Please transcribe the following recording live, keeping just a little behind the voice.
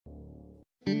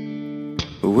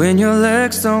when your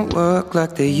legs don't work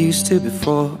like they used to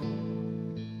before,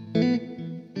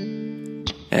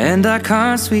 and I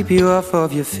can't sweep you off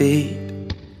of your feet.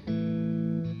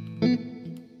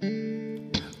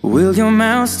 Will your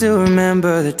mouth still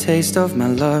remember the taste of my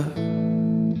love?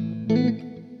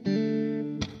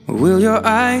 Will your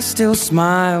eyes still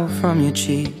smile from your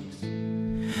cheeks?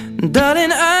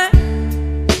 Darling, I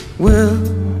will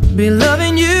be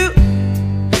loving you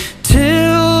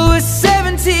till we're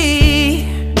 70.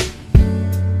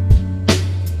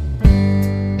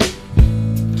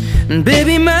 And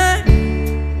baby, my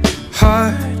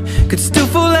heart could still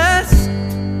fall as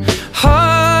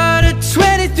hard at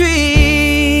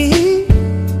 23.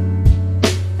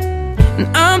 And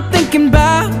I'm thinking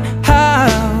about how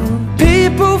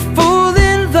people fall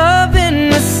in love in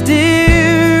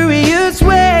mysterious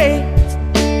ways.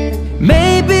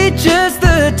 Maybe just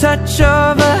the touch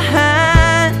of a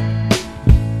hand.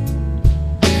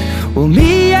 Well,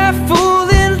 me, I fall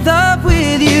in love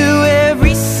with you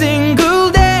every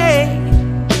single day,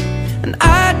 and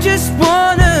I just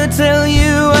wanna tell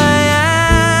you I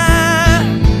am.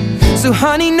 So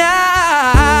honey,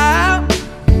 now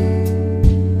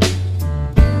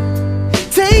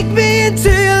take me into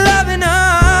your loving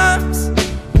arms.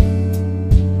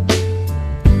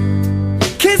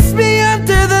 Kiss me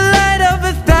under the light of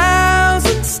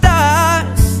 1,000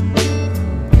 stars.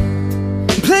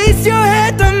 Place your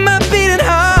head on my beating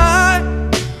heart.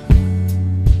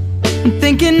 I'm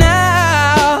thinking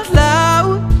out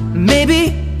loud,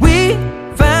 maybe we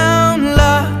found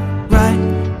love right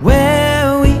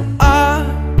where we are.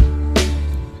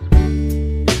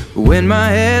 When my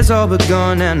hair's all but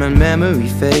gone and my memory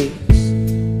fades,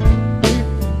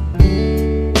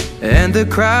 and the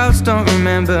crowds don't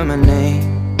remember my name,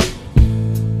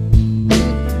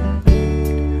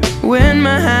 when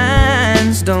my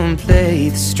hands don't play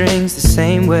the strings the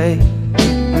same way,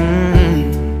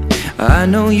 I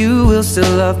know you will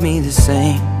still love me the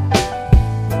same.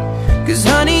 'Cause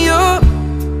honey, your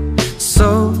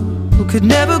soul could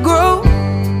never grow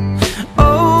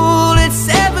old, it's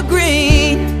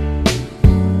evergreen.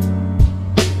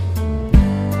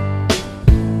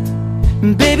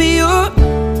 And baby, your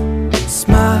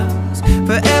smile's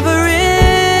forever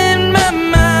in my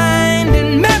mind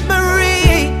and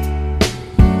memory.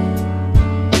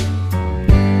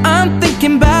 I'm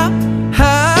thinking about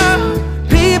how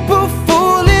people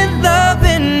fall in love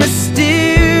in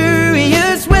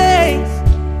mysterious ways,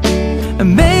 and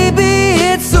maybe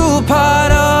it's all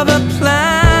part of a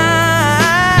plan.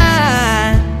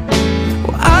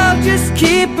 Well, I'll just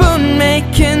keep on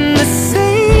making the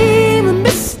same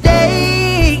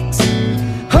mistakes,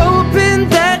 hoping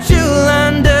that you'll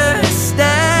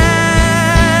understand.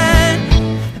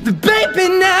 But baby,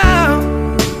 now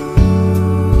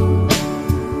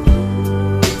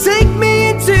take me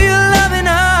into your loving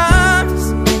arms.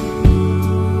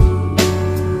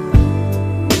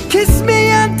 Kiss me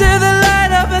under the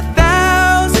light of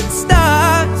 1,000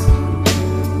 stars.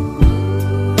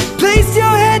 Place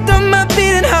your head on my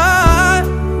beating heart.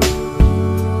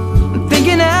 I'm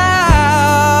thinking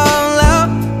out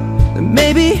loud that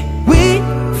maybe we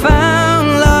found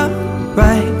love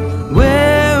right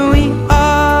where we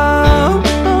are.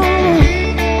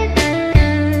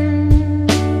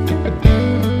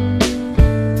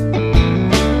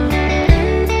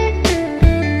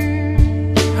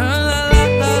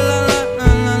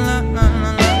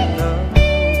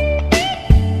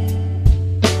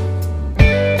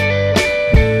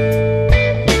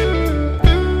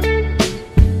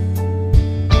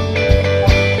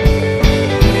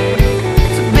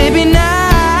 So baby,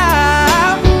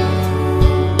 now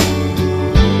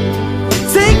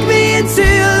take me into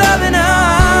your loving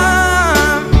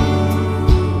arms.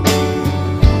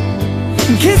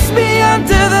 Kiss me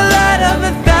under the light of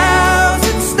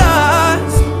 1,000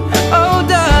 stars. Oh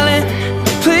darling,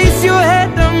 place your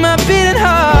head on my beating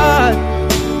heart.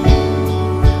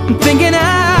 I'm thinking